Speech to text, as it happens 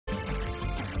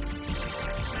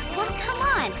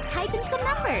type in some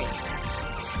numbers.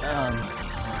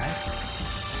 Alright.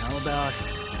 How about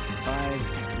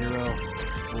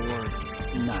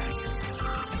 5049?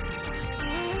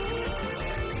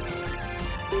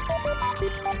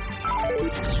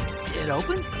 It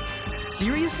opened?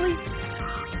 Seriously?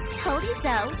 Told you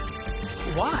so.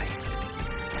 Why?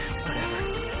 Whatever.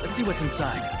 Let's see what's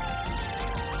inside.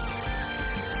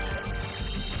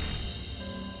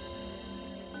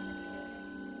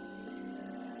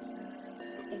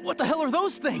 What the hell are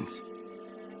those things?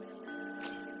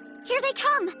 Here they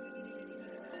come!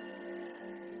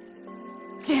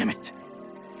 Damn it!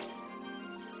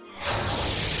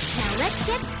 Now let's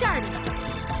get started.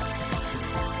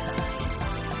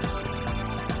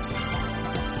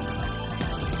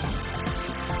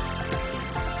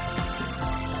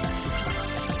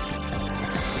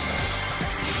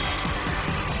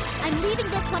 I'm leaving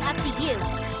this one up to you.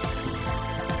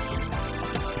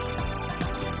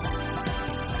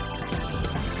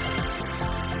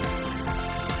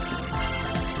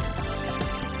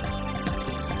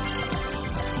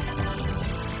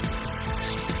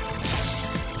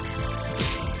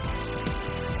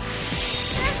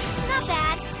 Not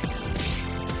bad.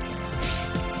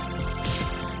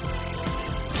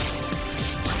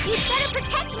 You'd better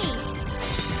protect me.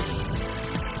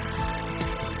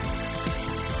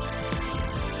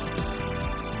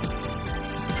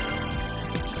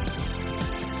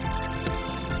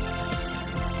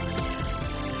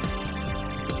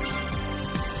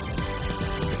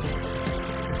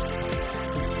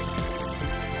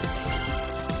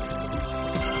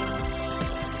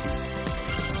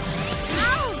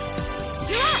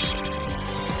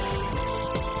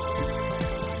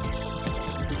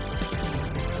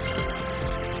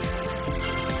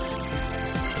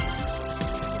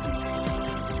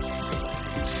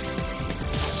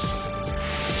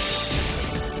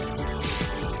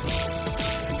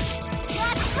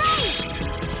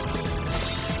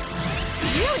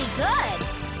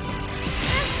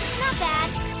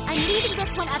 I'm leaving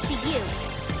this one up to you.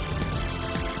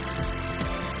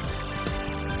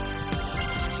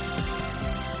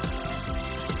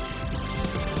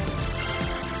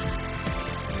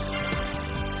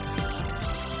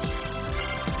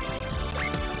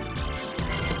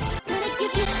 Gonna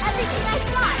give you everything I've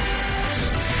got.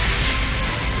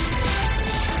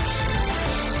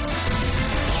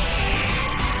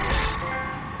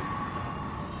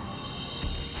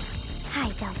 Hi,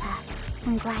 Delta.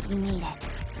 I'm glad you made it.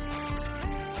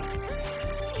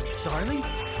 Sarly?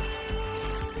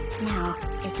 Now,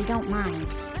 if you don't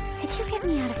mind, could you get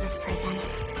me out of this prison?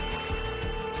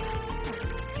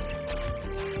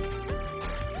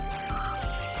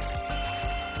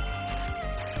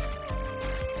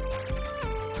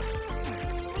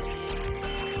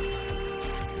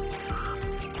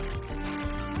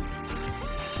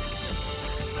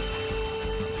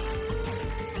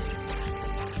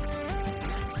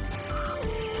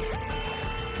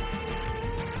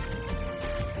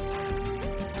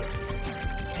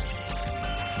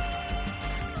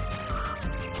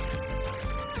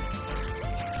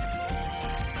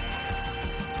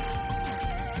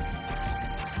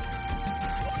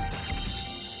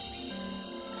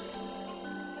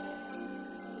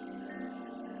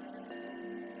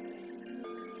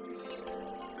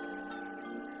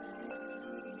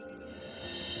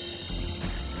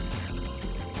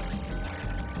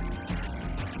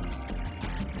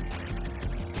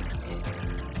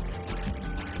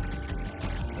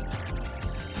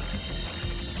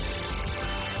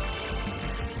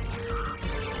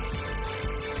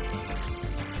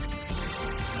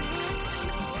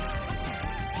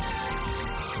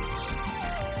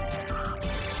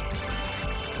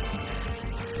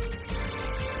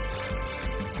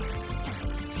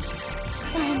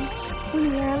 When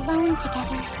we're alone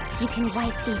together, you can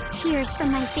wipe these tears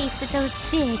from my face with those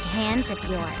big hands of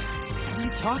yours. What are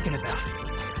you talking about?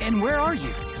 And where are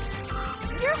you?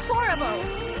 You're horrible!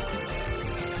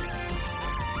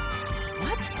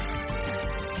 What?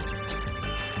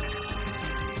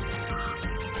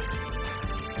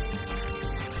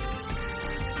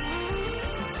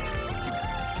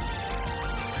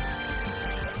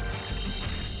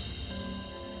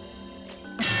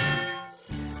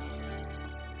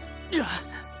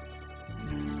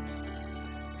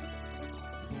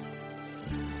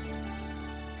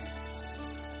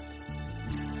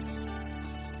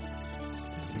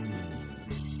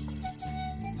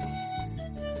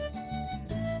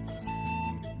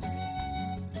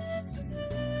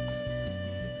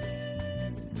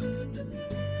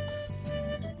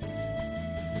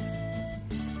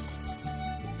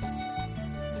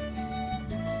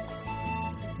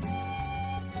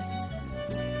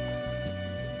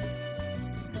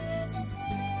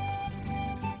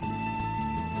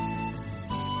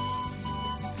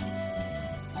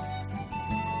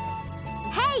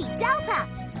 Delta!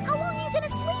 How long are you gonna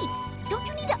sleep? Don't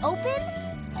you need to open?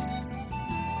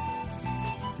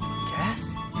 Cass?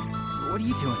 What are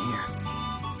you doing here?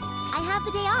 I have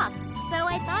the day off, so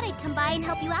I thought I'd come by and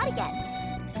help you out again.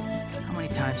 How many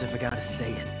times have I got to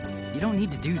say it? You don't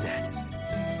need to do that.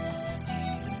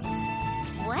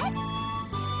 What?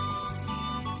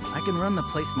 I can run the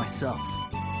place myself.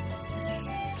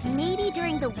 Maybe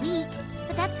during the week,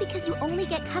 but that's because you only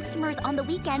get customers on the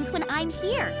weekends when I'm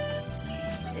here.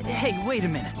 Hey, wait a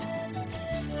minute.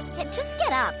 Yeah, just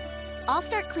get up. I'll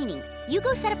start cleaning. You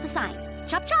go set up the sign.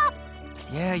 Chop chop!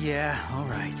 Yeah, all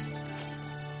right.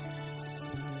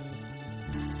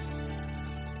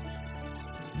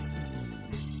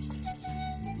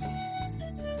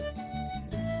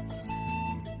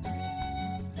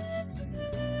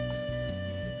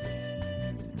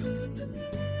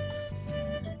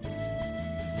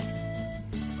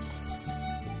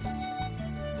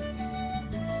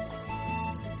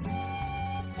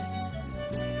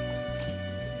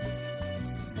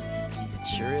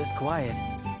 Sure is quiet.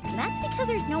 That's because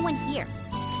there's no one here.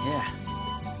 Yeah,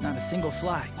 not a single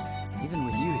fly, even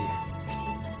with you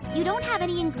here. You don't have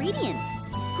any ingredients.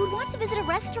 Who'd want to visit a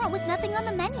restaurant with nothing on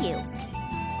the menu?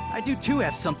 I do too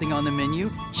have something on the menu,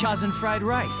 Chazen fried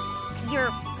rice.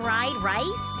 Your fried rice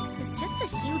is just a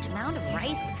huge mound of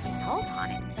rice with salt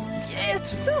on it. Yeah,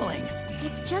 it's filling.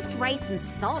 It's just rice and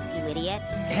salt, you idiot.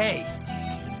 Hey,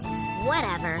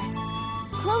 Whatever.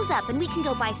 Close up and we can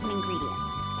go buy some ingredients.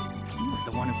 you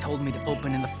were the one who told me to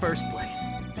open in the first place.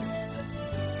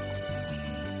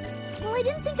 Well, I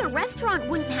didn't think a restaurant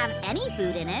wouldn't have any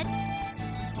food in it.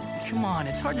 Come on,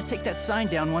 it's hard to take that sign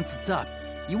down once it's up.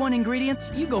 You want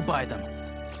ingredients? You go buy them.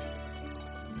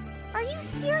 Are you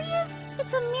serious?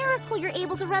 It's a miracle you're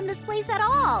able to run this place at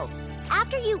all.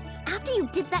 After you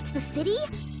did that to the city?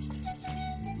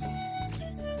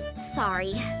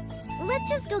 Sorry. Let's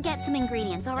just go get some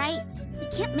ingredients, all right? We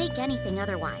can't make anything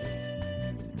otherwise.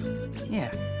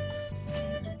 Yeah.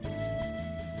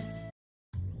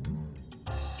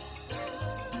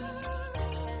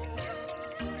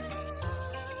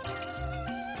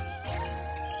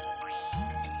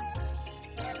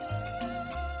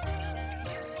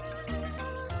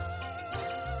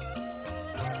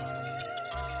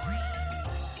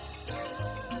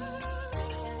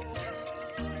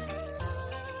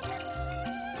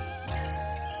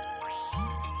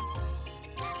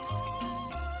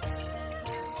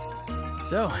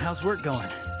 So, how's work going?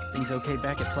 Things okay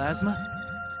back at Plasma?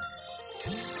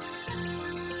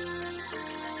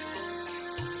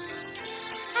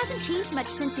 Hasn't changed much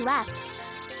since you left.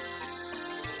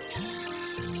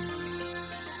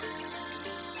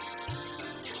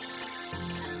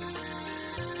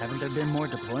 Haven't there been more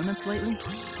deployments lately?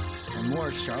 And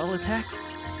more Charl attacks?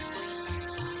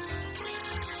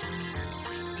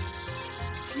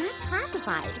 That's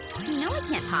classified. You know I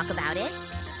can't talk about it.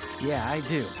 Yeah, I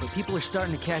do, but people are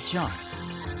starting to catch on.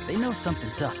 They know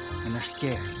something's up, and they're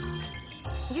scared.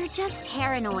 You're just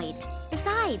paranoid.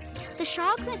 Besides, the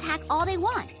Charl can attack all they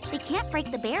want. They can't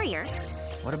break the barrier.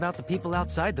 What about the people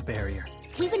outside the barrier?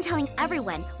 We've been telling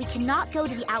everyone we cannot go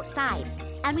to the outside.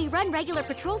 And we run regular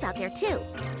patrols out there too.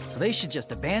 So they should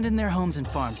just abandon their homes and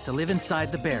farms to live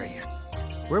inside the barrier.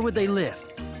 Where would they live?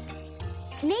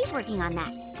 Nay's working on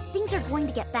that. Things are going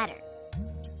to get better.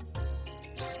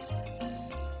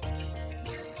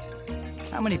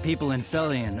 How many people in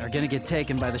Felion are gonna get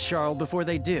taken by the Charl before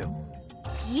they do?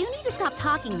 You need to stop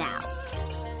talking now.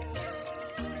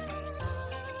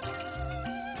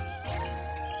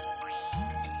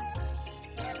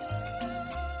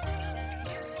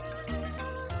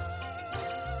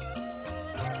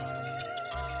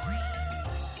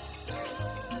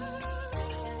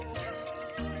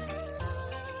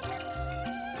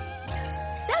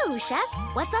 So, Chef,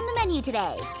 what's on the menu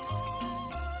today?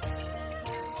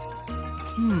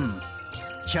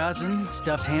 Chazen,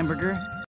 stuffed hamburger,